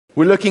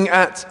We're looking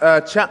at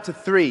chapter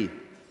 3,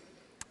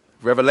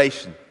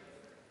 Revelation,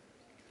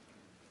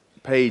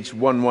 page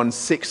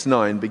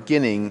 1169,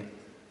 beginning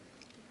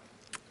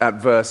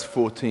at verse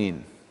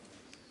 14.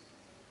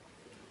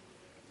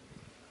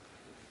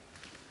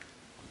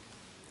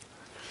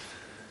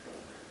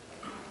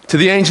 To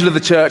the angel of the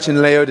church in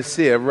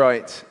Laodicea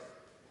write,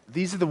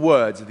 "These are the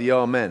words of the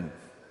Amen,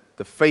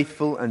 the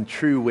faithful and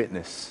true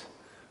witness,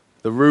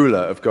 the ruler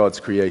of God's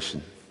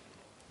creation.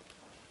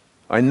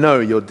 I know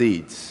your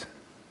deeds,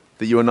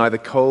 that you are neither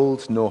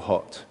cold nor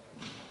hot.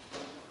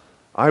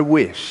 I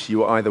wish you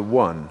were either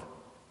one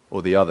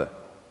or the other.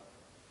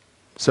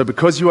 So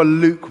because you are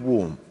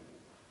lukewarm,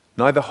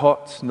 neither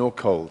hot nor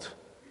cold,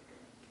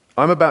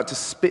 I'm about to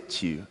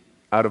spit you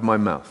out of my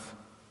mouth.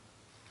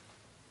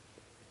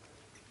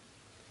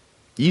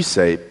 You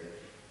say,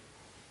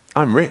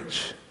 'I'm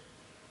rich.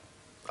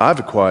 I've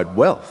acquired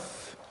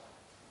wealth.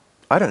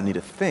 I don't need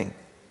a thing.'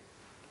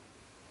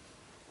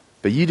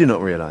 But you do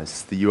not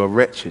realize that you are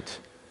wretched,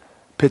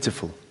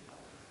 pitiful,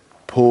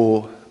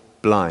 poor,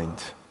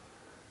 blind,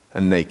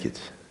 and naked.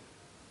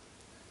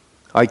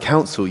 I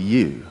counsel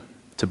you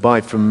to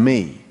buy from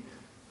me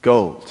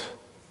gold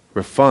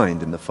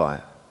refined in the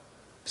fire,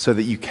 so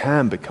that you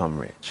can become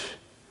rich,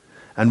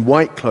 and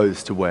white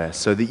clothes to wear,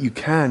 so that you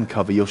can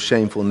cover your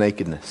shameful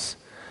nakedness,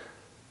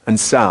 and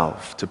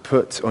salve to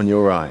put on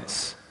your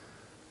eyes,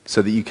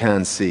 so that you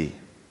can see.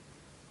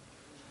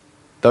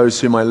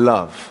 Those whom I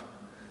love,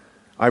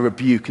 I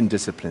rebuke and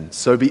discipline,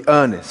 so be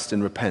earnest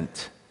and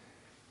repent.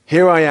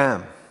 Here I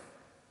am.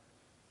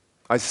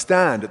 I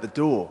stand at the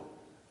door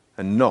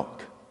and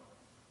knock.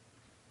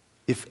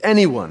 If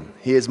anyone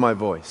hears my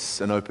voice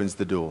and opens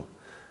the door,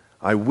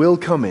 I will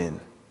come in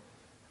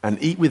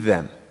and eat with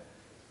them,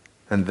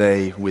 and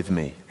they with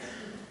me.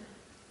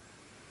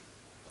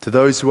 To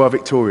those who are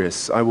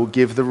victorious, I will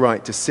give the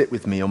right to sit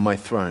with me on my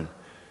throne,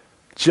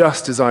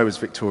 just as I was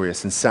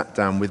victorious and sat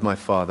down with my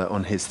Father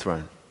on his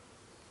throne.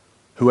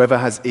 Whoever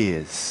has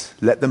ears,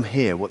 let them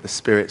hear what the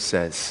Spirit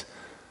says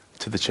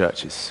to the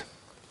churches."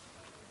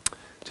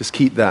 Just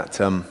keep that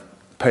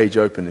page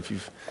open. If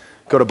you've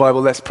got a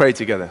Bible, let's pray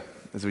together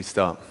as we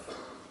start.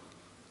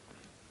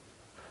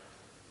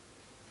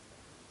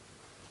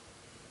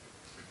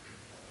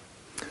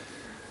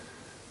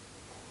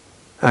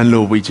 And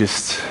Lord, we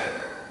just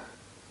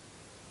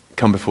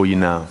come before you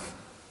now,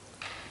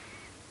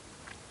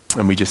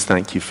 and we just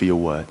thank you for your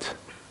word.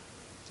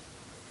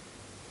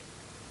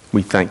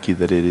 We thank you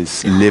that it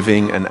is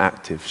living and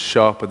active,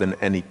 sharper than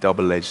any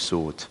double-edged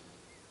sword.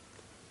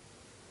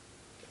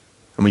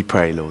 And we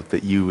pray, Lord,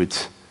 that you would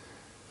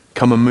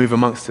come and move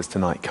amongst us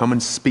tonight. Come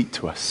and speak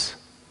to us.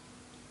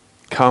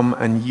 Come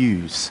and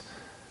use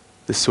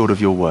the sword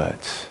of your word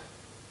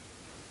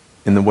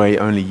in the way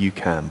only you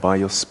can, by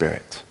your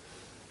Spirit,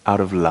 out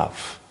of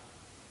love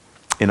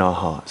in our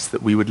hearts,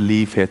 that we would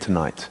leave here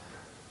tonight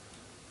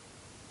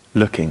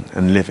looking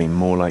and living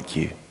more like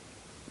you.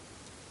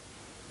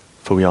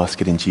 For we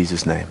ask it in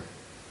Jesus' name.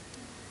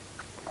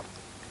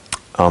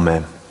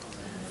 Amen.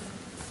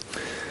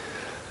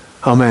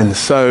 Amen.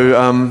 So,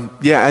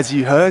 as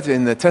you heard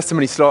in the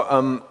testimony slot,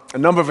 a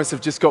number of us have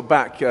just got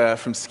back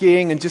from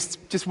skiing, and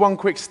just one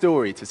quick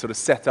story to sort of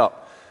set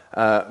up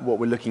what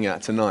we're looking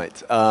at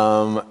tonight,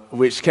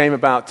 which came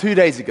about 2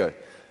 days ago.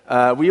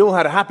 We all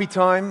had a happy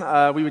time.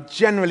 We were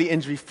generally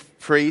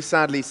injury-free.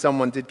 Sadly,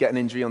 someone did get an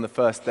injury on the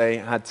first day,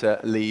 had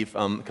to leave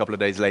a couple of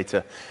days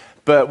later.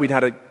 But we'd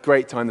had a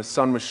great time. The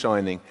sun was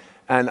shining.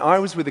 And I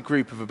was with a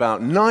group of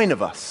about 9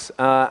 of us,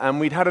 and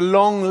we'd had a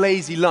long,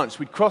 lazy lunch.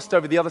 We'd crossed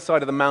over the other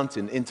side of the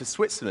mountain into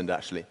Switzerland,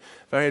 actually.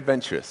 Very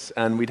adventurous.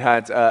 And we'd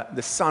had,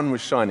 the sun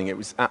was shining. It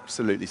was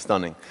absolutely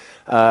stunning.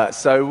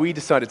 So we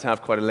decided to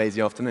have quite a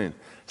lazy afternoon.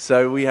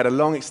 So we had a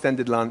long,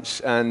 extended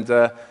lunch, and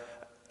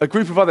a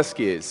group of other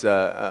skiers,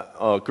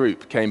 our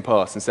group, came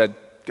past and said,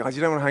 "Guys,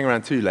 you don't want to hang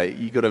around too late.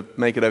 You've got to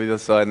make it over the other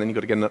side, and then you've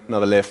got to get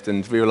another lift."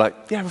 And we were like,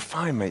 "Yeah, we're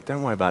fine, mate.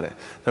 Don't worry about it.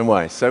 Don't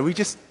worry." So we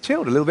just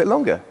chilled a little bit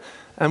longer.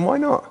 And why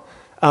not?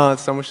 The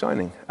sun was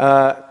shining.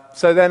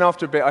 So then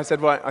after a bit, I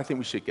said, "Right, I think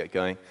we should get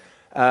going."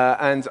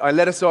 And I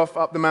led us off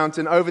up the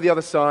mountain, over the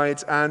other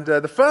side. And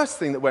the first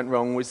thing that went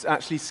wrong was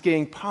actually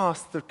skiing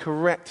past the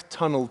correct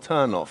tunnel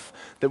turnoff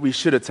that we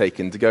should have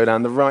taken to go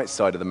down the right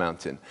side of the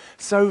mountain.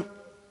 So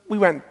we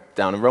went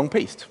down a wrong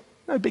piste.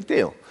 No big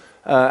deal.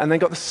 And then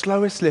got the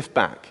slowest lift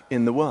back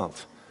in the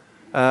world.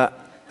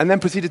 And then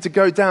proceeded to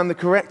go down the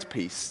correct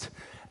piste.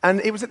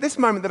 And it was at this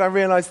moment that I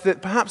realized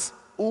that perhaps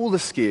all the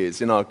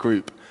skiers in our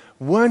group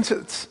weren't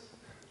at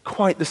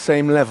quite the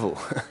same level.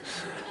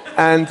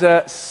 And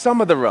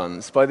some of the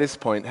runs by this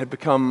point had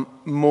become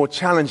more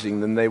challenging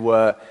than they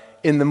were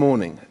in the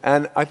morning.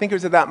 And I think it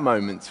was at that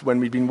moment, when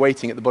we'd been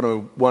waiting at the bottom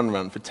of one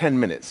run for 10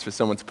 minutes for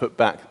someone to put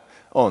back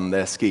on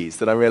their skis,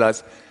 that I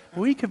realized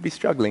we could be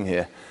struggling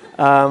here.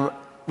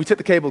 We took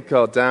the cable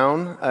car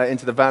down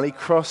into the valley,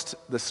 crossed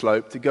the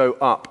slope to go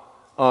up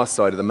our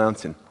side of the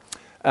mountain.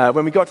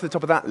 When we got to the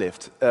top of that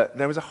lift,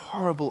 there was a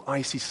horrible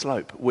icy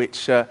slope,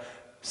 which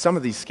some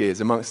of these skiers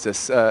amongst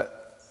us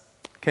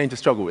came to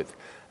struggle with.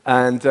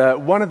 And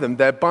one of them,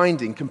 their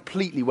binding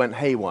completely went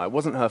haywire. It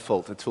wasn't her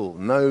fault at all.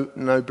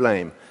 No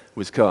blame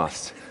was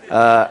cast.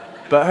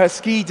 But her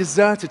ski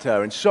deserted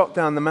her and shot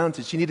down the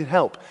mountain. She needed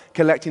help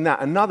collecting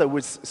that. Another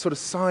was sort of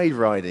side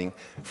riding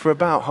for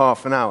about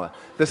half an hour,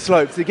 the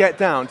slope to get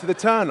down to the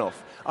turnoff.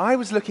 I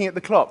was looking at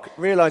the clock,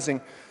 realizing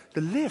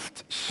the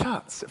lift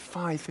shuts at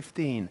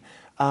 5:15.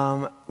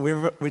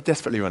 We're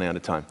desperately running out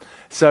of time.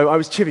 So I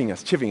was chivvying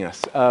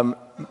us,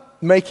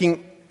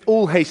 making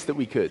all haste that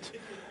we could.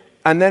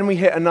 And then we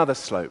hit another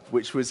slope,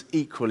 which was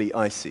equally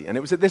icy. And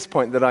it was at this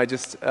point that I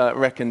just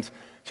reckoned,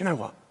 do you know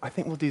what? I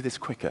think we'll do this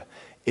quicker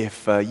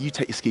if you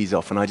take your skis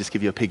off and I just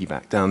give you a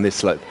piggyback down this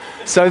slope.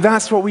 So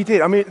that's what we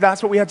did. I mean,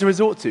 that's what we had to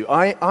resort to.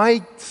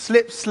 I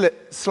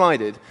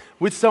slided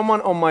with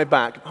someone on my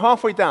back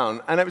halfway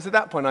down, and it was at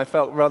that point I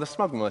felt rather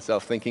smug with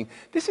myself, thinking,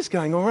 this is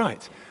going all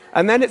right.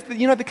 And then it's,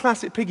 you know, the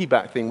classic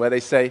piggyback thing where they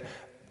say,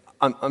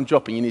 I'm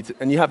dropping, you need to,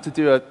 and you have to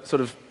do a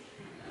sort of,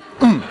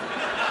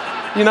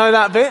 you know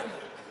that bit?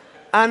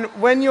 And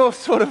when you're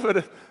sort of at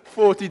a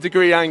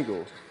 40-degree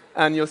angle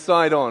and you're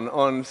side on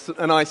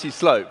an icy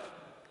slope,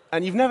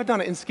 and you've never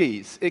done it in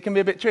skis, it can be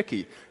a bit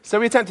tricky. So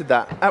we attempted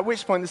that, at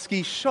which point the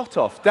skis shot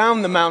off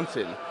down the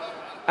mountain,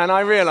 and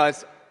I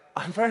realized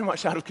I'm very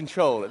much out of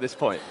control at this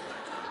point.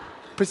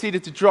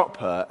 Proceeded to drop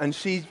her, and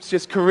she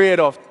just careered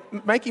off,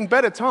 making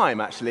better time,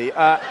 actually,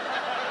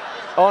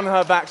 on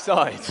her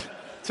backside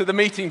to the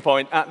meeting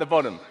point at the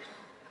bottom.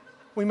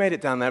 We made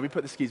it down there, we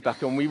put the skis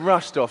back on, we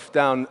rushed off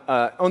down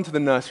onto the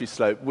nursery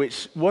slope,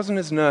 which wasn't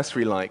as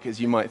nursery-like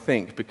as you might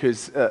think,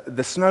 because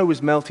the snow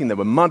was melting, there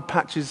were mud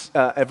patches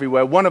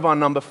everywhere. One of our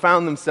number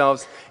found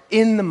themselves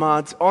in the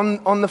mud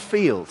on the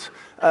field,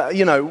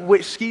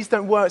 which skis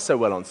don't work so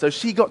well on. So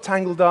she got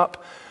tangled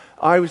up.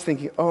 I was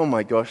thinking, oh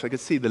my gosh, I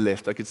could see the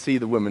lift, I could see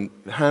the woman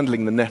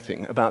handling the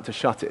netting, about to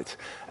shut it.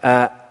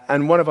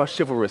 And one of our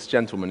chivalrous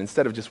gentlemen,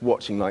 instead of just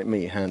watching like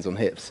me, hands on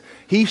hips,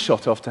 he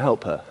shot off to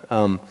help her.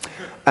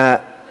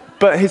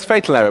 But his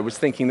fatal error was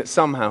thinking that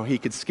somehow he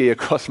could ski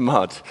across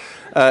mud.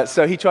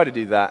 So he tried to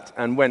do that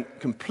and went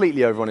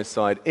completely over on his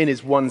side in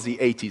his onesie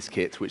 80s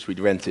kit, which we'd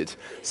rented.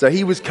 So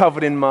he was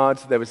covered in mud,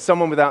 there was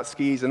someone without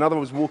skis, another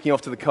was walking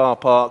off to the car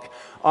park.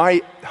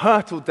 I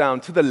hurtled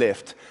down to the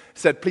lift,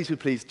 said,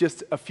 please,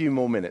 just a few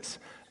more minutes.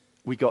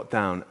 We got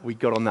down, we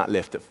got on that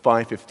lift at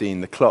 5:15.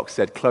 The clock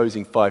said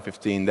closing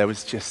 5:15. There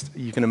was just,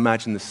 you can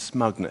imagine the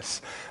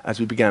smugness as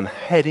we began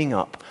heading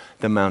up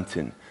the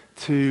mountain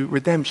to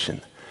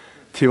redemption,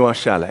 to our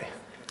chalet.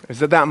 It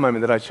was at that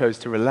moment that I chose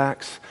to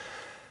relax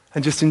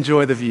and just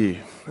enjoy the view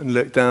and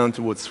look down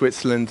towards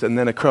Switzerland and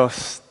then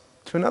across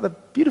to another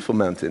beautiful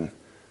mountain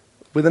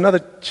with another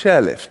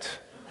chairlift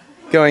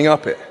going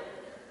up it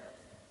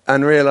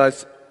and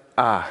realize,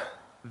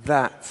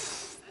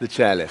 that's the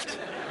chairlift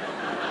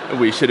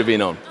we should have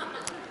been on.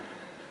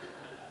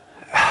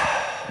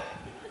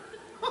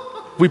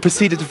 We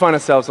proceeded to find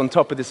ourselves on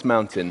top of this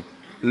mountain,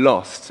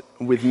 lost,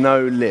 with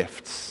no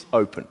lifts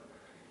open.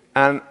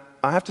 And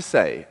I have to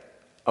say,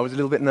 I was a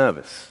little bit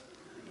nervous,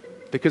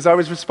 because I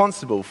was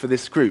responsible for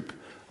this group,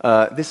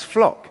 this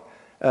flock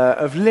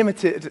of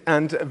limited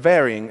and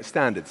varying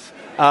standards.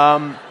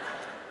 And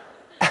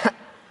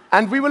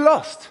we were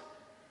lost.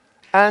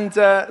 And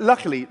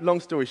luckily, long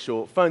story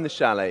short, phoned the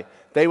chalet.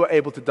 They were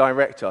able to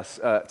direct us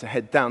to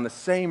head down the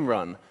same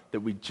run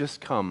that we'd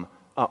just come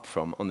up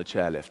from on the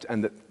chairlift,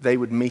 and that they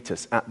would meet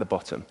us at the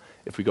bottom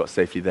if we got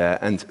safely there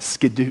and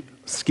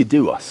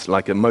skidoo us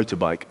like a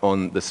motorbike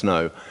on the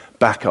snow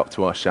back up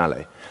to our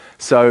chalet.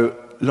 So,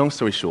 long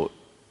story short,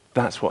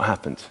 that's what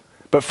happened.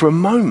 But for a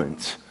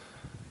moment,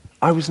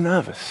 I was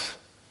nervous.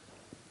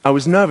 I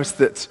was nervous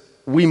that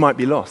we might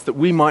be lost, that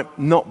we might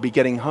not be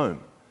getting home,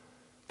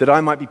 that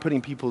I might be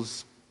putting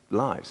people's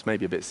lives,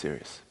 maybe a bit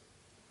serious,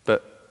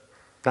 but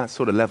that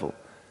sort of level,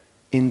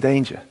 in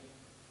danger.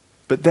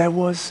 But there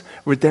was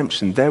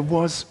redemption, there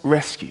was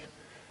rescue.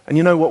 And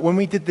you know what, when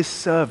we did this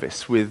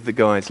service with the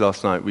guides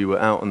last night, we were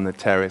out on the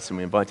terrace and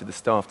we invited the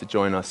staff to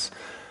join us.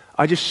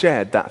 I just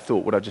shared that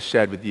thought, what I just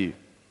shared with you,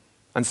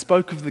 and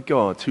spoke of the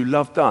God who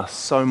loved us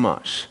so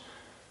much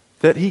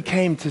that he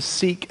came to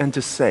seek and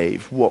to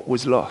save what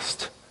was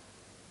lost.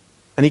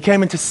 And he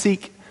came in to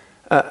seek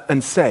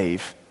and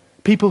save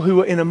people who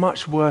were in a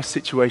much worse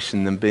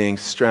situation than being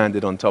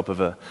stranded on top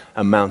of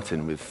a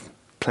mountain with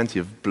plenty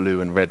of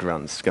blue and red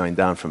runs going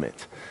down from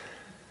it.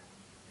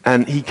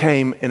 And he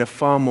came in a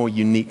far more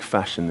unique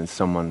fashion than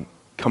someone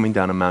coming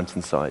down a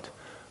mountainside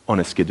on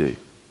a skidoo.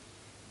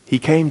 He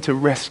came to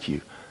rescue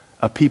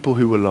a people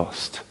who were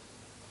lost,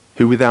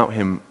 who without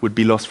him would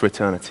be lost for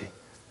eternity,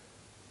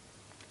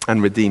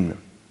 and redeem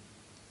them.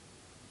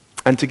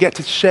 And to get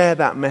to share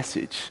that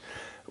message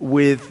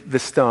with the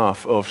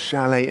staff of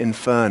Chalet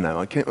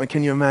Inferno.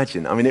 Can you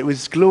imagine? I mean, it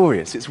was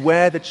glorious. It's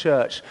where the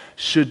church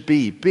should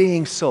be,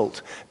 being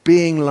salt,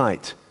 being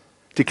light,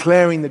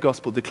 declaring the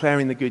gospel,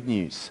 declaring the good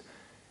news.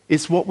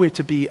 It's what we're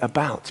to be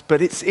about.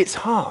 But it's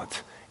hard,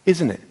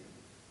 isn't it?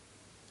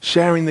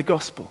 Sharing the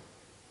gospel,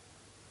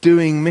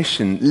 doing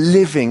mission,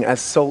 living as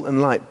salt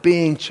and light,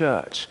 being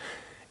church.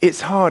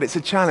 It's hard, it's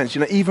a challenge.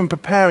 Even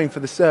preparing for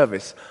the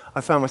service,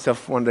 I found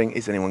myself wondering,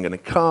 is anyone going to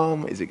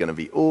come? Is it going to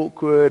be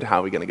awkward?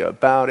 How are we going to go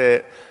about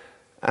it?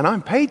 And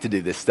I'm paid to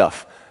do this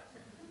stuff.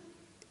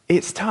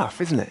 It's tough,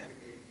 isn't it?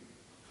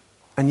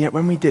 And yet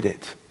when we did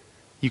it,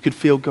 you could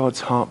feel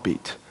God's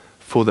heartbeat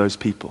for those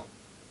people.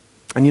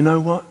 And you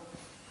know what?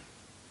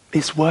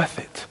 It's worth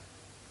it.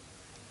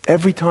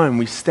 Every time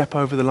we step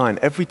over the line,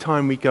 every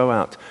time we go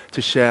out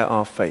to share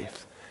our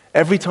faith,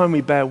 every time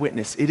we bear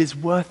witness, it is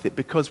worth it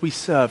because we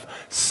serve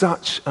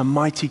such a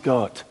mighty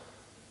God,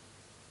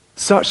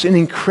 such an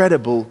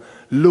incredible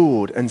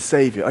Lord and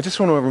Savior. I just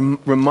want to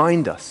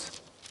remind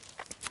us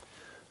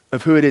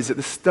of who it is. At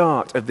the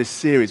start of this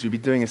series, we'll be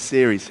doing a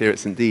series here at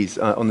St. Dee's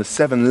on the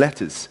 7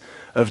 letters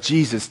of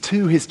Jesus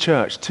to his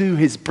church, to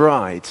his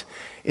bride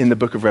in the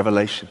book of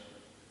Revelation.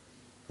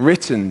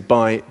 Written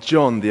by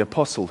John the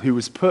Apostle, who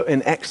was put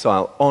in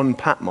exile on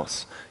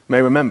Patmos. You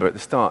may remember at the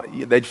start,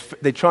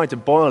 they tried to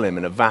boil him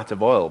in a vat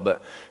of oil,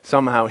 but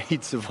somehow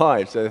he'd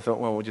survived, so they thought,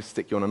 well, we'll just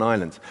stick you on an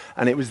island.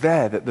 And it was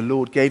there that the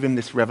Lord gave him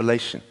this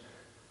revelation.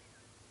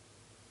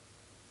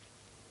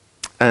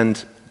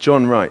 And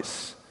John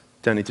writes,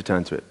 don't need to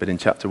turn to it, but in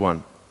chapter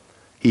 1,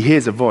 he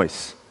hears a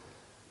voice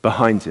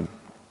behind him.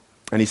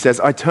 And he says,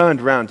 I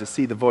turned round to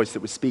see the voice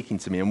that was speaking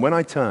to me, and when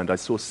I turned, I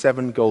saw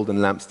 7 golden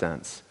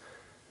lampstands.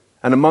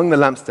 And among the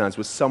lampstands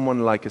was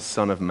someone like a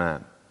son of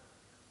man,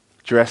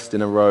 dressed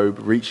in a robe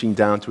reaching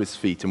down to his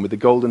feet and with a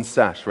golden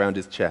sash round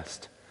his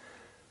chest.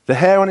 The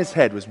hair on his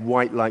head was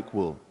white like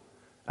wool,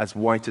 as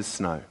white as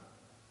snow,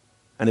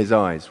 and his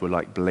eyes were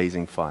like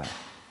blazing fire.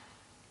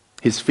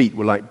 His feet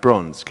were like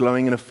bronze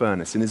glowing in a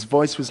furnace, and his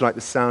voice was like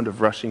the sound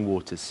of rushing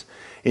waters.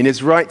 In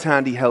his right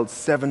hand he held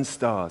 7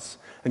 stars,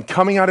 and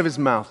coming out of his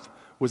mouth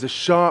was a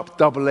sharp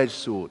double-edged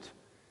sword.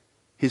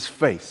 His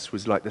face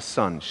was like the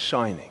sun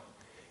shining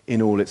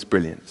in all its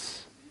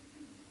brilliance.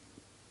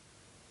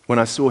 When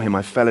I saw him,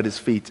 I fell at his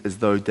feet as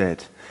though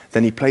dead.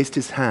 Then he placed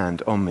his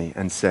hand on me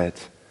and said,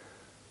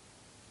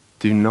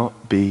 do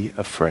not be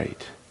afraid.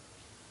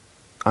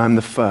 I am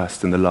the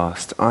first and the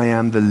last. I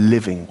am the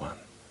living one.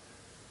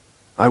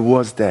 I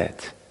was dead,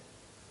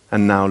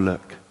 and now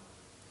look,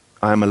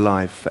 I am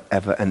alive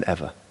forever and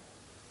ever,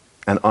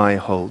 and I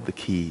hold the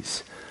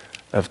keys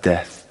of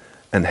death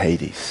and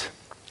Hades.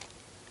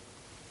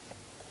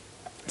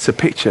 It's a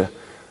picture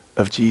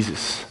of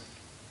Jesus.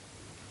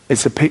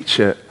 It's a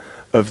picture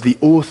of the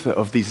author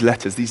of these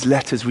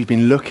letters we've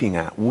been looking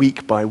at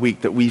week by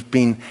week, that we've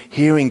been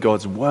hearing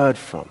God's word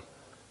from,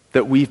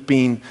 that we've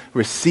been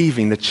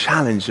receiving the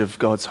challenge of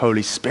God's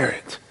Holy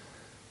Spirit.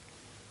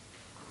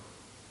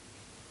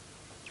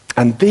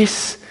 And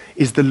this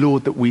is the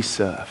Lord that we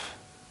serve.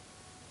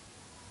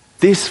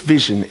 This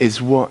vision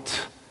is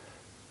what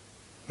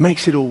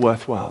makes it all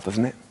worthwhile,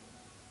 doesn't it?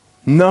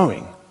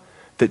 Knowing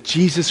that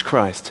Jesus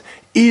Christ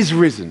is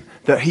risen,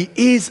 that he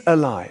is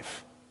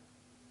alive,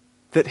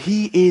 that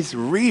he is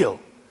real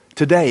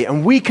today,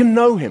 and we can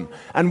know him.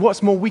 And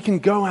what's more, we can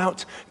go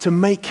out to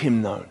make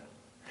him known.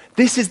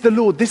 This is the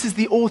Lord. This is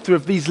the author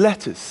of these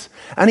letters.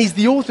 And he's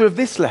the author of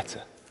this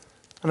letter.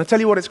 And I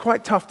tell you what, it's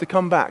quite tough to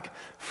come back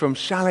from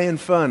Chalet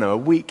Inferno, a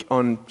week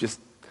on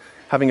just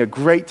having a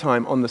great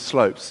time on the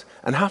slopes,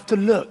 and have to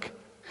look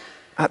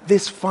at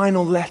this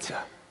final letter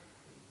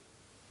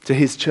to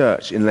his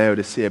church in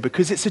Laodicea,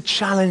 because it's a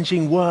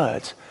challenging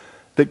word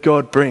that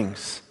God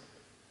brings.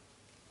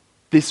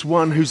 This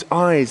one whose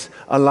eyes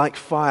are like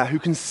fire, who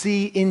can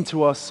see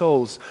into our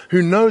souls,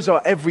 who knows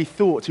our every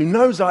thought, who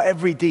knows our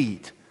every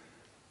deed,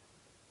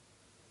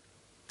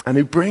 and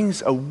who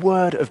brings a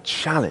word of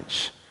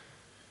challenge.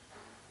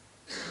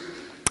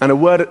 And a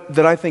word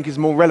that I think is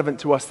more relevant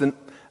to us than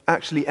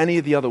actually any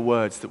of the other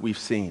words that we've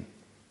seen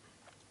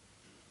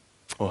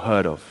or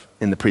heard of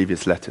in the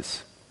previous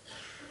letters.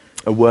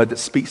 A word that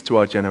speaks to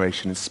our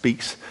generation and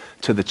speaks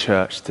to the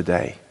church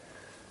today.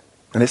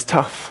 And it's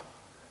tough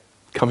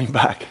coming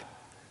back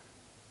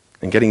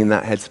and getting in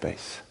that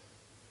headspace.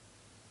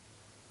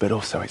 But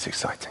also it's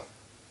exciting,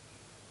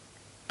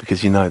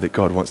 because you know that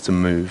God wants to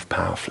move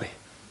powerfully.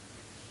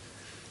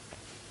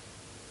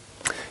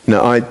 You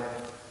know,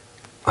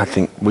 I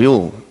think we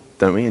all,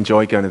 don't we,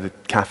 enjoy going to the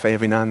cafe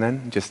every now and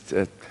then, just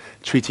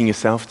treating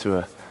yourself to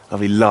a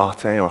lovely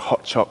latte or a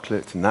hot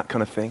chocolate and that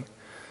kind of thing.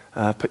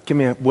 But give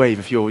me a wave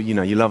if you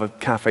love a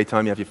cafe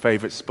time, you have your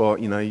favorite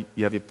spot, you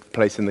have your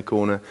place in the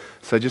corner.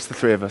 So just the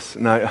 3 of us.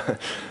 No.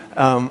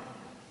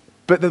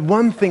 But the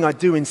one thing I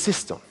do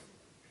insist on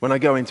when I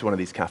go into one of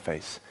these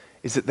cafes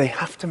is that they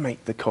have to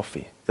make the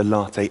coffee, the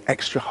latte,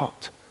 extra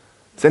hot.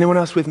 Is anyone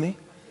else with me?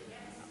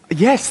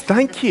 Yes,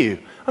 thank you.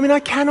 I mean, I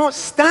cannot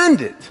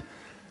stand it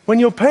when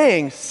you're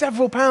paying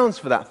several pounds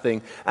for that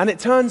thing and it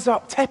turns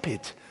up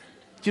tepid. Do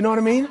you know what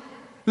I mean?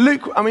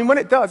 When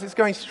it does, it's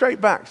going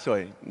straight back.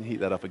 Sorry, heat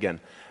that up again.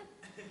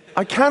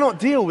 I cannot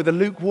deal with a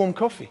lukewarm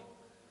coffee.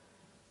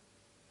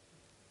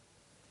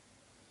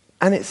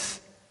 And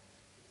it's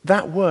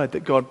that word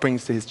that God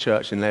brings to his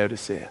church in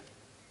Laodicea.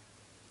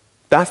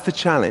 That's the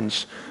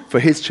challenge for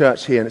his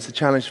church here, and it's a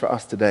challenge for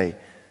us today.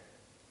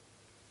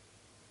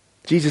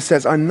 Jesus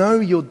says, I know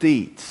your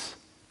deeds.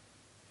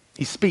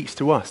 He speaks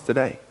to us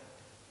today.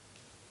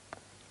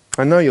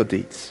 I know your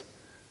deeds,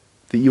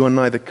 that you are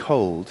neither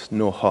cold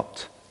nor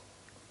hot.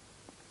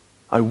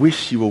 I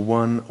wish you were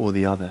one or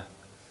the other.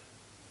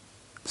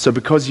 So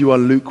because you are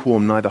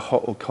lukewarm, neither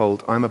hot or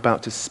cold, I'm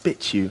about to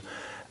spit you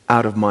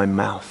out of my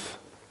mouth.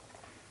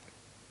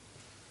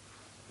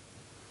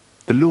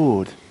 The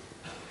Lord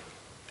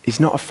is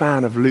not a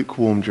fan of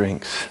lukewarm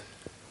drinks.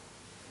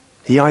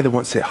 He either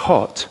wants it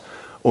hot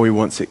or he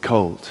wants it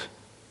cold.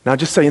 Now,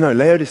 just so you know,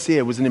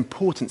 Laodicea was an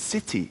important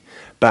city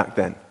back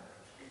then.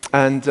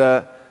 And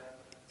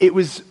it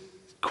was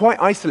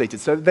quite isolated,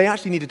 so they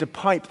actually needed to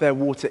pipe their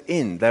water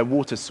in, their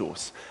water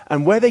source.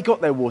 And where they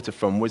got their water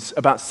from was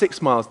about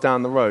 6 miles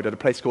down the road at a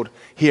place called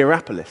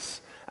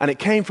Hierapolis. And it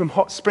came from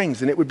hot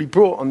springs, and it would be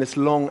brought on this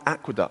long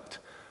aqueduct.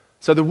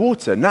 So the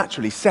water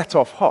naturally set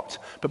off hot,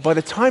 but by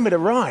the time it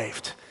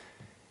arrived,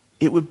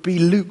 it would be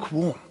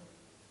lukewarm.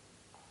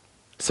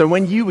 So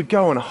when you would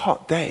go on a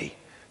hot day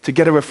to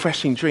get a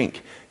refreshing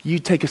drink,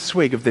 you'd take a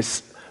swig of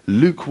this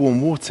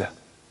lukewarm water.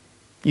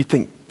 You'd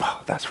think,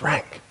 oh, that's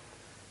rank.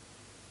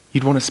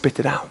 You'd want to spit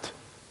it out.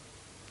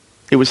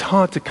 It was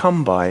hard to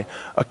come by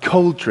a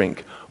cold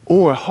drink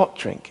or a hot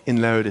drink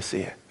in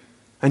Laodicea.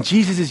 And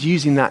Jesus is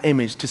using that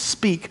image to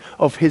speak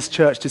of his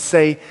church, to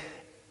say,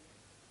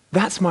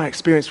 that's my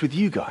experience with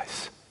you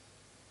guys.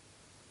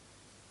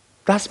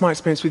 That's my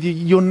experience with you.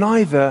 You're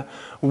neither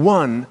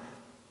one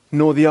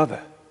nor the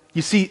other.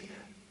 You see,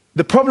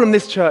 the problem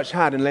this church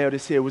had in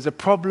Laodicea was a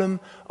problem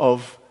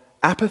of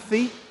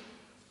apathy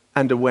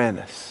and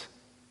awareness.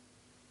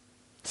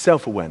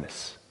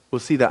 Self-awareness. We'll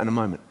see that in a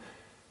moment.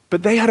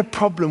 But they had a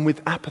problem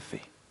with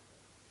apathy.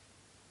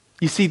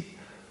 You see,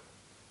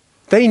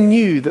 they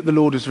knew that the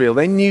Lord was real.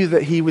 They knew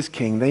that he was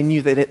king. They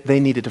knew that they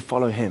needed to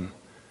follow him.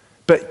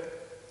 But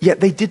yet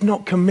they did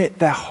not commit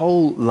their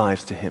whole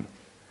lives to him.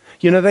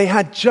 You know, they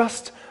had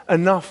just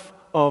enough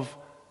of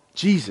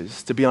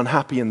Jesus to be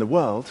unhappy in the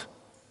world,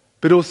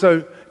 but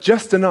also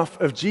just enough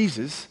of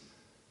Jesus,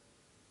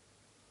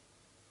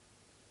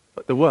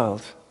 but the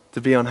world,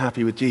 to be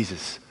unhappy with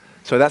Jesus.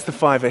 So that's the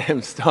 5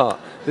 a.m. start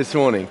this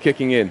morning,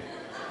 kicking in.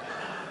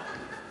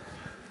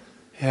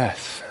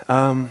 Yes.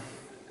 And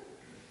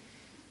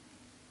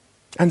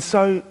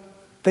so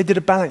they did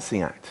a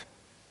balancing act.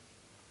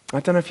 I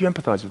don't know if you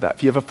empathize with that.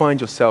 If you ever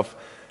find yourself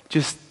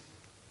just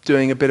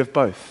doing a bit of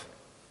both.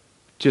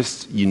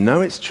 Just, you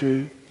know it's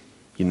true,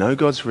 you know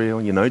God's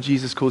real, you know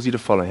Jesus calls you to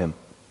follow him.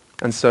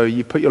 And so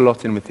you put your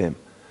lot in with him.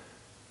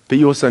 But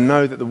you also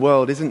know that the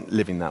world isn't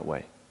living that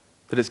way,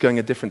 that it's going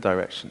a different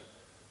direction,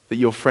 that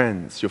your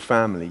friends, your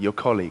family, your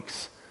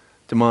colleagues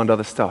demand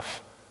other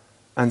stuff.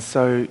 And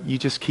so you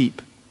just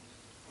keep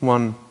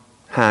one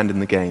hand in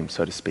the game,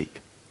 so to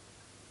speak,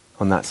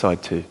 on that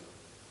side too.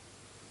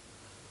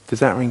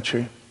 Does that ring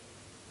true?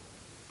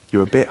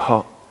 You're a bit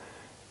hot,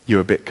 you're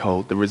a bit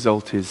cold. The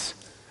result is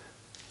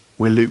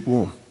we're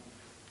lukewarm.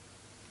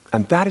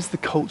 And that is the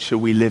culture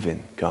we live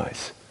in,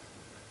 guys.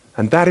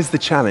 And that is the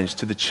challenge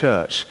to the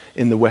church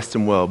in the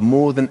Western world,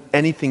 more than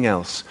anything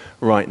else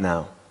right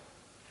now.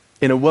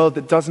 In a world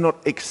that does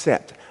not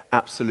accept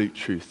absolute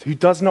truth, who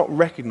does not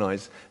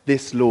recognize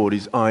this Lord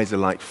whose eyes are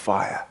like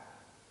fire,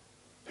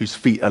 whose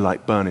feet are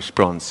like burnished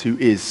bronze, who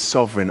is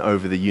sovereign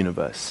over the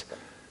universe.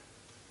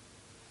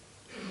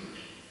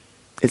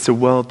 It's a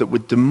world that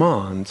would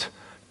demand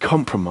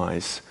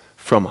compromise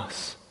from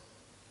us.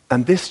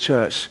 And this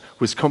church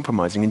was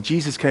compromising, and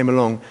Jesus came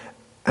along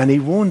and he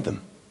warned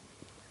them.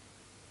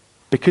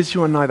 Because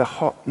you are neither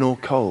hot nor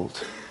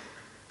cold,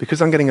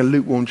 because I'm getting a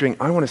lukewarm drink,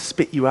 I want to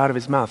spit you out of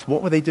his mouth.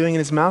 What were they doing in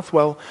his mouth?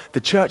 Well, the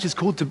church is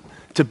called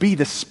to be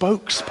the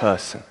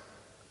spokesperson,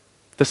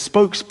 the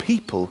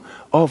spokespeople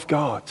of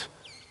God,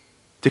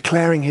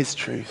 declaring his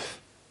truth.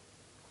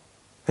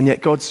 And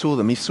yet God saw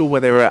them. He saw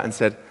where they were at and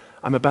said,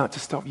 I'm about to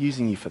stop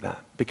using you for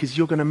that because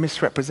you're going to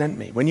misrepresent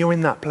me. When you're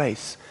in that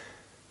place,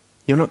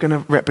 you're not going to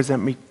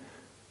represent me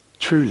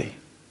truly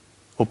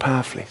or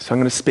powerfully. So I'm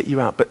going to spit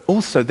you out. But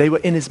also they were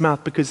in his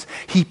mouth because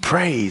he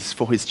prays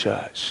for his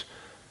church.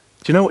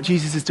 Do you know what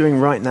Jesus is doing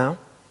right now?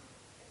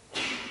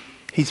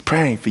 He's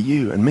praying for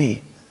you and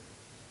me,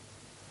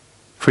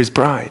 for his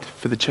bride,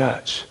 for the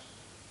church.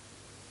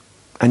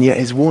 And yet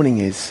his warning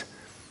is,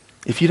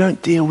 if you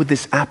don't deal with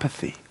this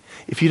apathy,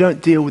 if you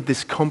don't deal with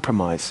this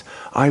compromise,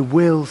 I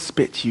will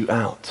spit you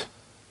out.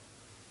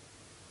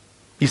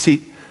 You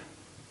see,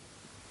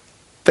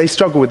 they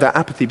struggled with that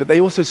apathy, but they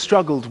also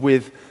struggled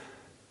with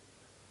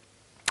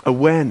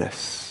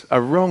awareness,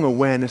 a wrong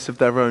awareness of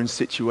their own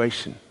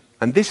situation.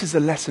 And this is a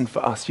lesson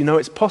for us. You know,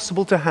 it's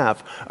possible to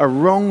have a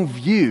wrong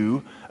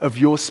view of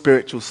your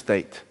spiritual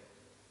state.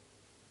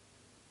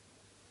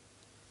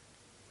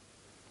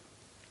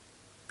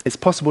 It's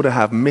possible to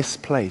have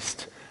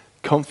misplaced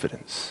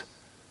confidence.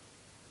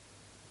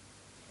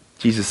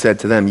 Jesus said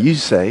to them, you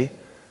say,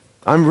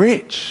 I'm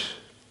rich.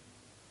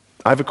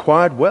 I've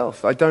acquired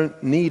wealth. I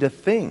don't need a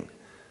thing.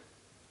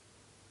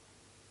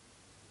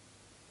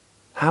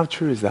 How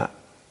true is that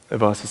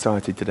of our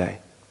society today?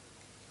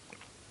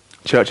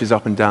 Churches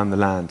up and down the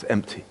land,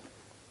 empty.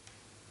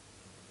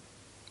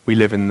 we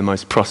live in the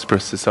most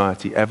prosperous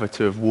society ever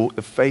to have walked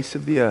the face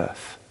of the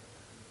earth.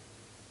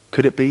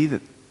 Could it be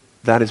that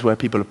that is where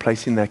people are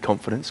placing their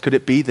confidence? Could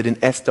it be that in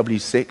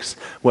SW6,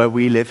 where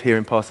we live here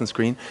in Parsons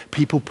Green,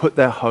 people put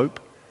their hope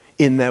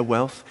in their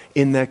wealth,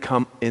 in their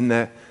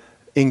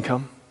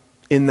income,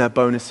 in their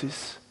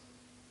bonuses,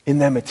 in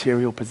their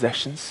material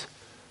possessions?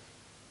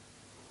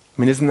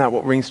 I mean, isn't that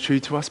what rings true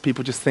to us?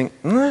 People just think,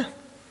 nah,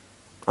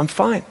 I'm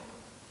fine.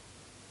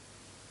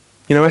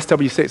 You know,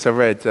 SW6, I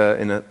read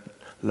in a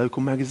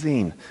local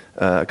magazine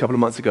a couple of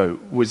months ago,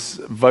 was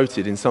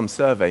voted in some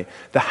survey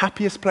the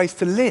happiest place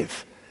to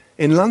live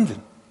in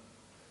London.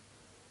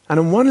 And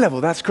on one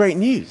level, that's great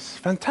news.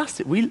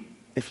 Fantastic. We,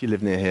 if you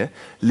live near here,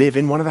 live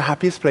in one of the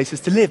happiest places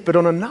to live. But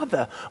on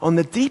another, on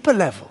the deeper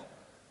level,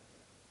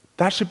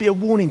 that should be a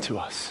warning to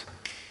us.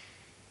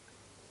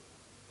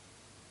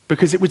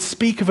 Because it would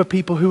speak of a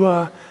people who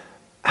are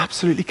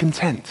absolutely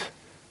content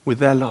with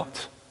their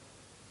lot.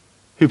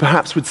 Who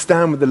perhaps would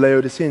stand with the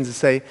Laodiceans and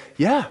say,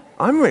 yeah,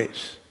 I'm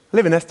rich. I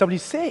live in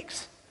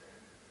SW6.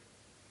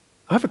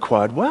 I've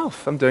acquired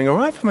wealth. I'm doing all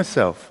right for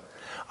myself.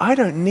 I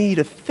don't need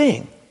a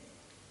thing.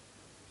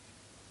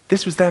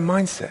 This was their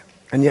mindset.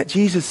 And yet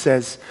Jesus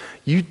says,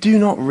 you do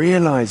not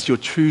realize your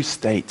true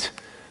state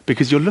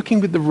because you're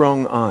looking with the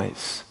wrong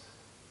eyes.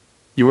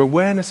 Your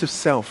awareness of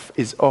self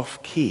is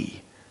off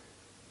key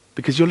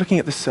because you're looking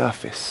at the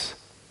surface.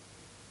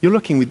 You're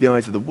looking with the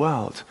eyes of the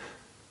world.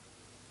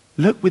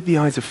 Look with the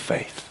eyes of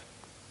faith.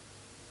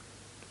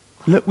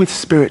 Look with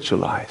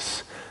spiritual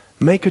eyes.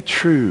 Make a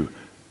true,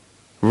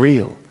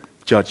 real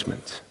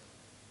judgment.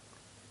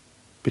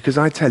 Because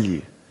I tell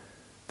you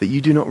that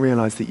you do not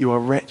realize that you are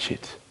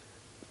wretched,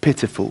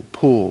 pitiful,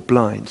 poor,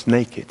 blind,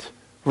 naked.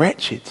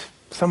 Wretched.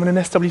 Someone in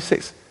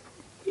SW6.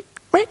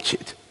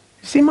 Wretched.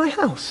 You see my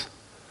house?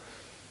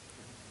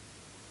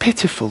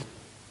 Pitiful.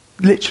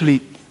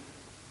 Literally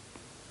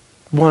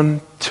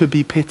one to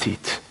be pitied.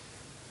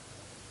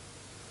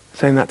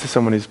 Saying that to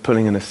someone who's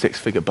pulling in a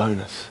 6-figure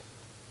bonus.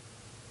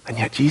 And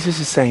yet Jesus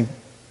is saying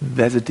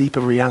there's a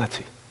deeper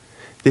reality.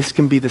 This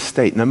can be the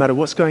state, no matter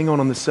what's going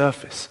on the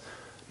surface,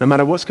 no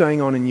matter what's going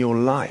on in your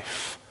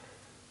life.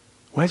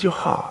 Where's your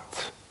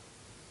heart?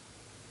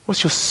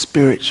 What's your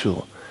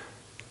spiritual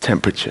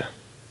temperature?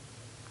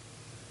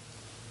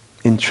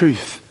 In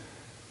truth,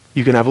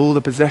 you can have all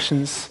the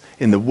possessions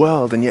in the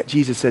world, and yet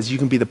Jesus says you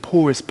can be the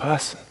poorest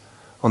person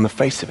on the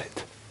face of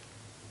it.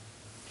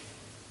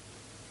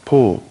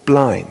 Poor,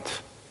 blind,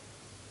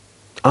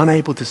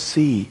 unable to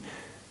see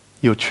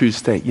your true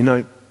state. You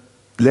know,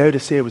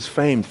 Laodicea was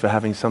famed for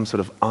having some sort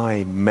of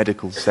eye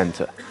medical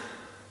center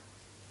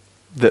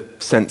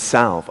that sent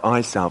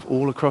eye salve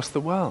all across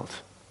the world.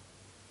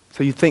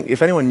 So you'd think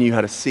if anyone knew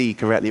how to see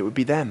correctly, it would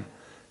be them.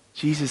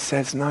 Jesus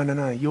says,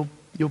 no,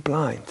 you're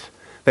blind.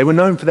 They were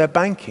known for their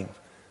banking.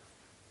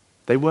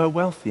 They were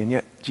wealthy, and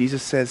yet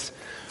Jesus says,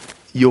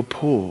 you're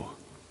poor.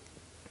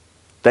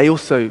 They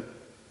also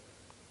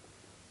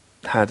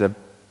had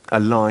a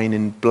line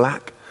in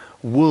black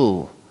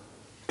wool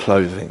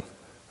clothing.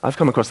 I've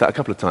come across that a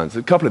couple of times.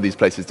 A couple of these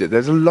places did.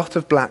 There's a lot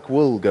of black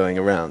wool going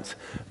around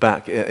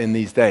back in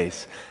these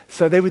days.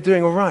 So they were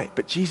doing all right.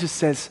 But Jesus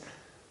says,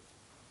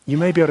 you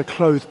may be able to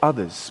clothe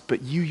others,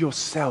 but you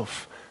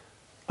yourself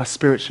are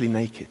spiritually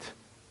naked.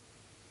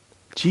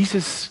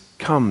 Jesus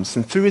comes,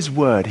 and through his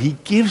word, he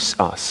gives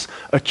us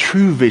a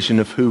true vision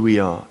of who we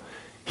are.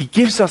 He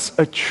gives us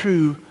a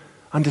true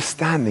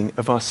understanding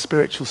of our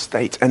spiritual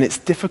state. And it's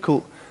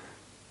difficult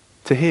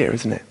to hear,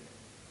 isn't it?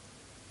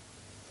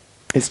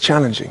 It's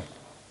challenging.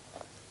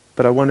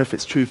 But I wonder if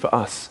it's true for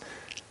us,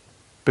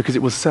 because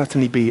it will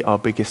certainly be our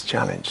biggest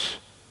challenge.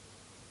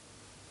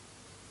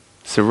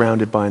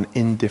 Surrounded by an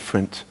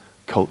indifferent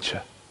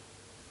culture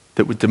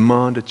that would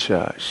demand a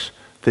church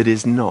that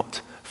is not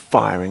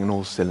firing on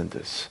all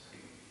cylinders,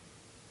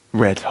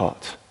 red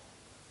hot,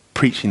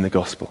 preaching the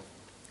gospel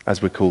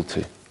as we're called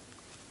to.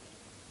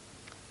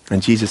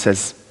 And Jesus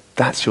says,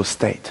 that's your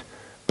state.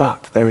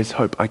 But there is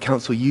hope. I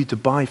counsel you to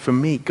buy from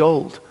me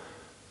gold,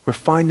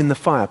 refined in the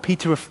fire.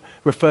 Peter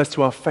refers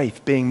to our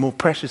faith being more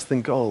precious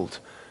than gold,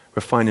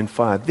 refined in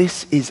fire.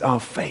 This is our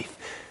faith.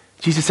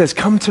 Jesus says,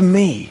 come to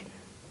me,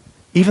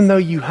 even though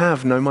you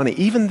have no money,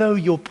 even though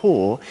you're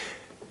poor,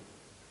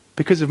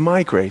 because of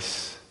my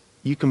grace,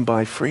 you can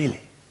buy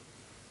freely.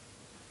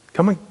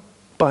 Come and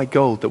buy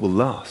gold that will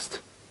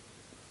last,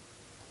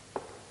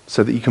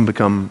 so that you can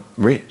become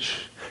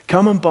rich.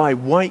 Come and buy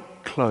white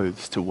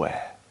clothes to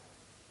wear.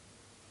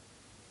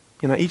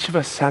 You know, each of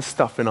us has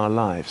stuff in our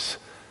lives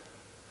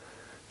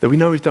that we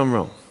know we've done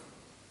wrong,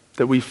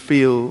 that we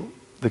feel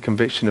the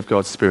conviction of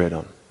God's Spirit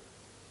on.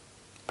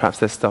 Perhaps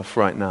there's stuff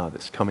right now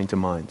that's coming to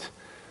mind,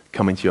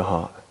 coming to your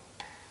heart.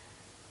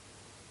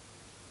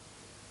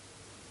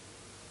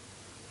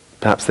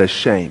 Perhaps there's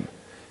shame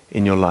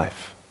in your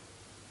life.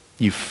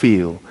 You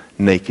feel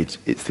naked.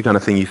 It's the kind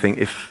of thing you think,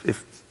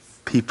 if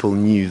people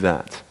knew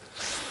that.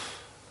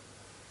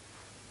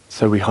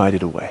 So we hide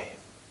it away.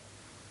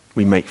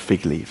 We make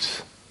fig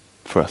leaves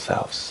for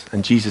ourselves.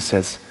 And Jesus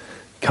says,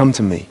 come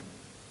to me.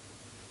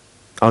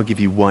 I'll give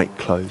you white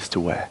clothes to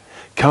wear.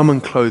 Come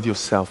and clothe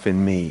yourself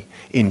in me,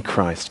 in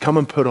Christ. Come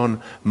and put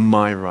on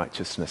my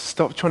righteousness.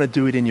 Stop trying to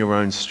do it in your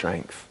own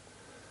strength.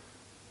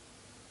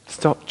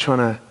 Stop trying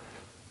to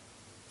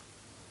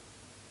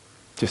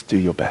just do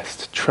your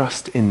best.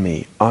 Trust in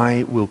me.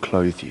 I will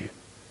clothe you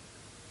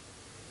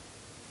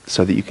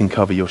so that you can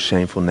cover your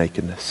shameful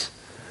nakedness.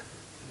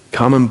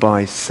 Come and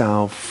buy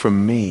salve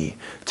from me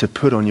to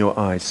put on your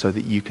eyes so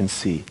that you can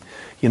see.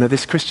 You know,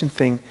 this Christian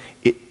thing,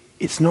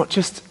 it's not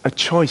just a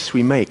choice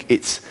we make.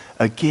 It's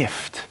a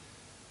gift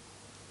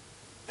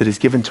that is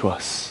given to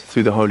us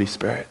through the Holy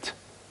Spirit.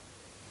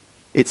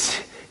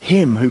 It's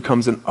him who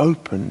comes and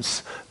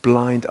opens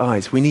blind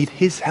eyes. We need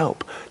his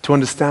help to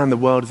understand the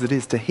world as it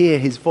is, to hear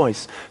his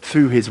voice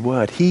through his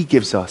word. He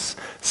gives us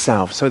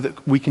salve so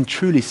that we can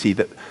truly see,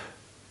 that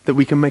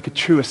we can make a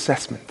true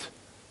assessment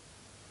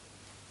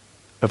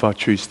of our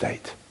true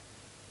state,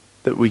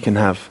 that we can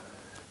have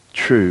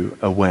true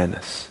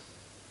awareness.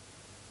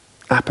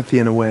 Apathy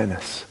and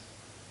awareness.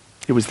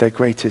 It was their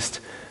greatest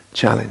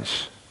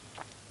challenge.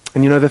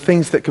 And you know, the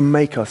things that can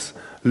make us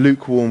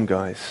lukewarm,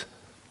 guys,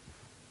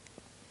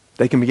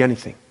 they can be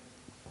anything.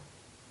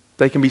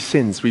 They can be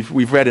sins.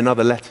 We've read in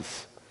other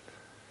letters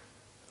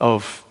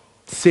of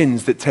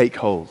sins that take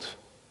hold,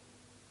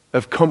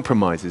 of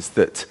compromises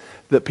that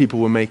people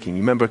were making.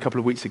 You remember a couple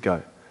of weeks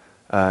ago,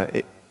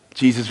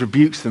 Jesus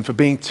rebukes them for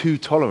being too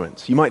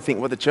tolerant. You might think,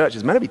 well, the church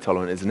is meant to be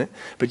tolerant, isn't it?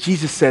 But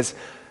Jesus says,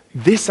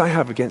 this I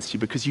have against you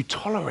because you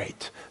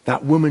tolerate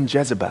that woman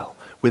Jezebel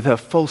with her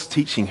false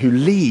teaching who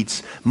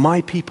leads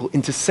my people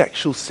into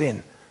sexual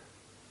sin.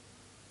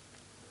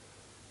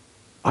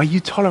 Are you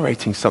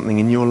tolerating something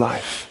in your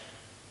life?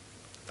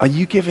 Are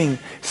you giving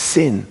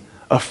sin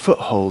a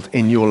foothold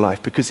in your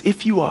life? Because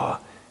if you are,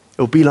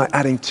 it'll be like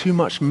adding too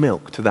much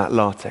milk to that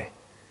latte.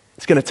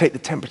 It's going to take the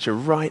temperature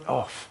right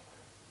off.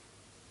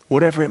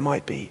 Whatever it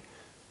might be,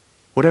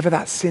 whatever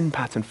that sin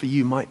pattern for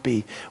you might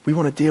be, we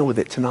want to deal with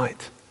it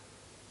tonight.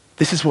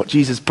 This is what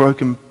Jesus'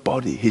 broken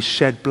body, his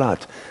shed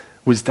blood,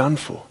 was done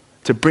for,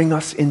 to bring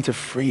us into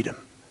freedom,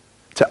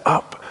 to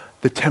up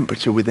the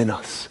temperature within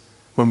us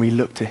when we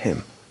look to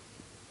him.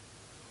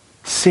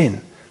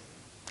 Sin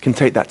can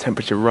take that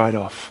temperature right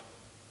off.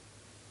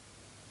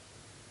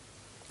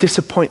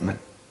 Disappointment.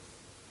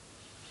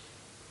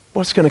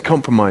 What's going to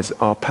compromise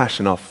our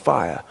passion, our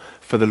fire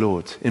for the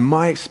Lord? In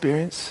my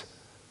experience,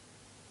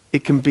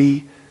 it can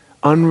be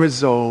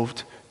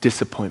unresolved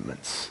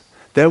disappointments.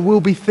 There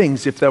will be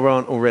things, if there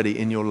aren't already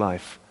in your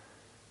life,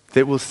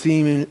 that will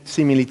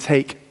seemingly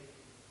take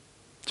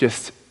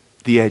just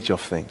the edge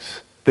off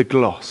things, the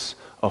gloss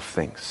of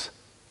things.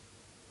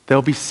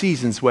 There'll be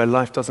seasons where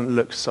life doesn't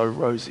look so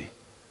rosy,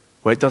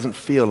 where it doesn't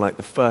feel like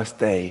the first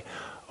day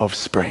of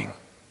spring.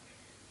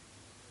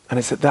 And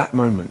it's at that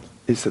moment,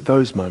 it's at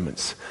those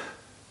moments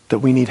that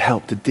we need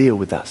help to deal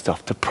with that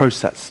stuff, to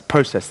process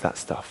that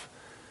stuff.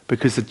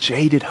 Because a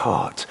jaded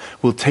heart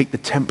will take the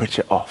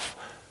temperature off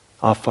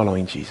our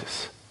following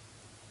Jesus.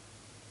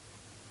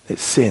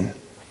 It's sin.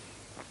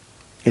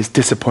 It's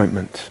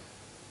disappointment.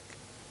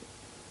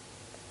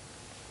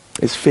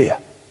 It's fear.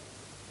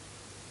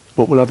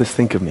 What will others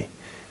think of me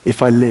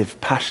if I live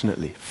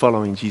passionately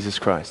following Jesus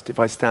Christ, if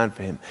I stand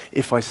for him,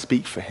 if I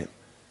speak for him?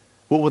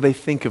 What will they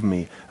think of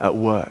me at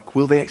work?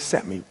 Will they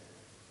accept me?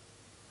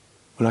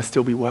 Will I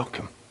still be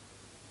welcome?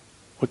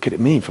 What could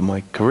it mean for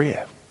my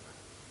career?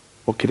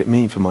 What could it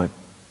mean for my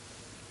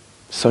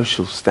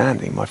social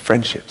standing, my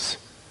friendships?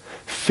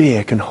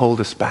 Fear can hold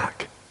us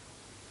back.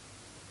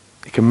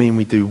 It can mean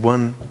we do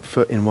one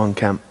foot in one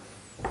camp,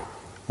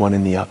 one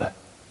in the other.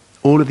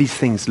 All of these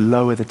things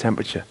lower the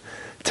temperature,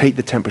 take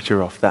the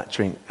temperature off that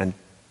drink, and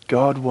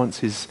God wants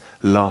his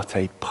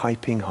latte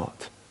piping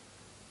hot.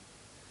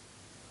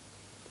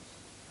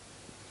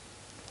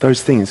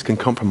 Those things can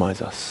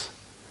compromise us.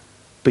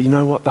 But you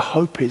know what? The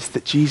hope is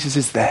that Jesus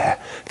is there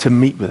to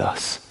meet with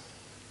us,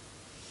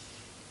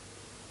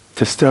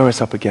 to stir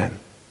us up again,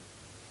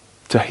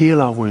 to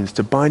heal our wounds,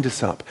 to bind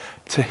us up,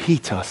 to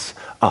heat us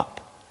up.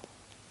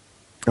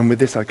 And with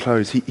this I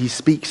close. He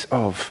speaks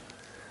of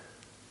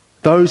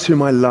those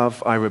whom I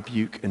love, I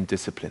rebuke and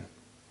discipline.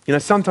 You know,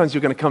 sometimes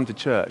you're going to come to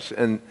church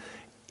and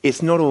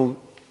it's not all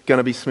going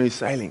to be smooth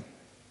sailing.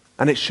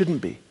 And it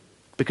shouldn't be,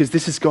 because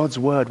this is God's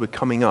word we're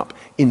coming up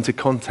into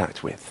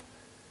contact with.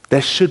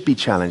 There should be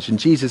challenge. And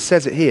Jesus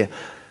says it here.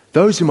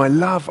 Those whom I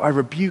love, I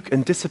rebuke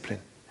and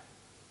discipline.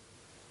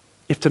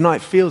 If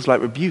tonight feels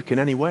like rebuke in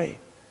any way,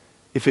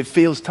 if it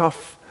feels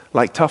tough,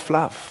 like tough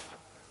love,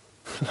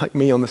 like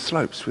me on the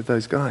slopes with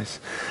those guys,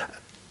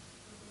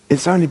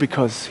 it's only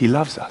because he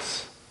loves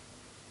us.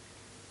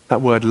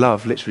 That word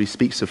love literally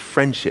speaks of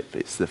friendship.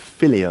 It's the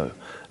phileo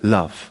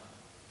love.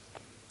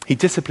 He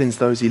disciplines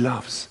those he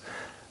loves.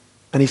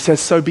 And he says,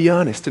 so be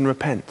earnest and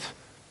repent.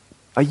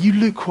 Are you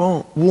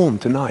lukewarm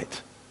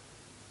tonight?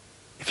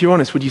 If you're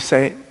honest, would you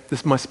say,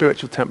 my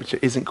spiritual temperature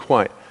isn't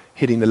quite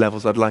hitting the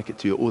levels I'd like it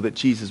to, or that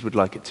Jesus would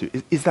like it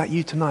to? Is that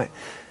you tonight?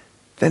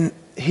 Then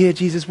hear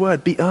Jesus'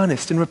 word. Be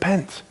earnest and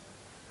repent.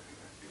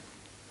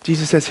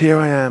 Jesus says, here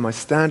I am. I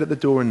stand at the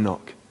door and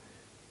knock.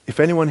 If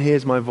anyone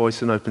hears my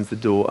voice and opens the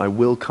door, I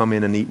will come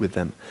in and eat with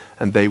them,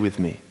 and they with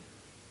me.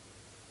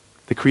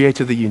 The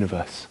creator of the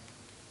universe.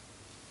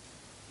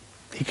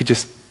 He could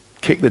just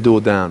kick the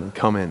door down and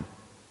come in,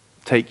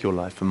 take your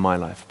life and my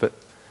life. But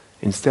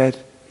instead,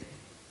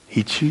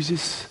 he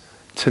chooses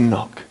to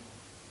knock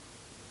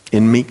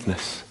in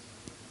meekness,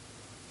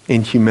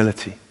 in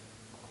humility,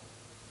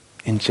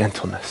 in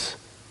gentleness.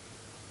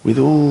 With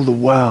all the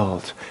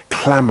world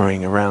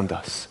clamoring around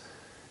us,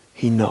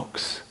 he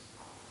knocks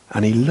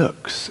and he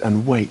looks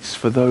and waits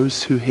for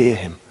those who hear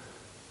him,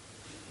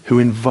 who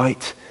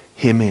invite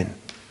him in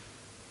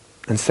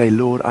and say,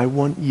 Lord, I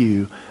want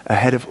you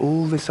ahead of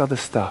all this other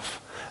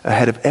stuff,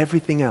 ahead of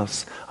everything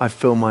else I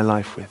fill my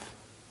life with,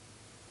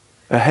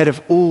 ahead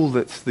of all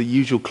that the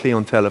usual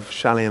clientele of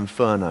Chalet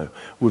Inferno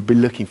would be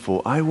looking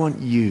for. I want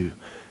you,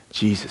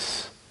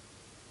 Jesus,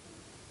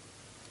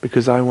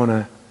 because I want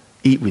to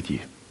eat with you.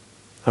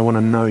 I want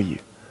to know you.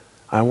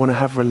 I want to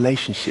have a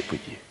relationship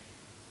with you.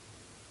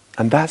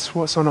 And that's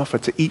what's on offer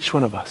to each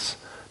one of us,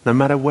 no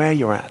matter where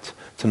you're at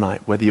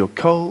tonight, whether you're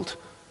cold,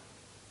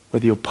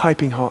 whether you're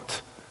piping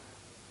hot,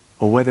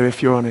 or whether,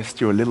 if you're honest,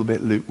 you're a little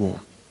bit lukewarm.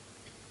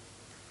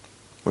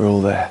 We're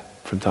all there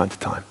from time to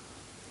time.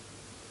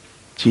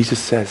 Jesus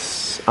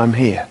says, I'm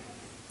here.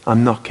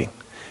 I'm knocking.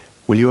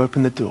 Will you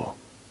open the door?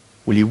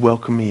 Will you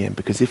welcome me in?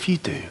 Because if you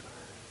do,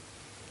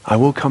 I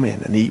will come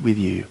in and eat with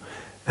you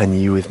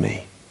and you with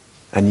me.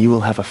 And you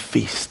will have a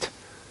feast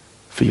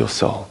for your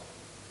soul.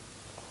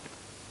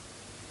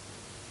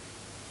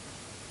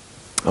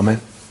 Amen.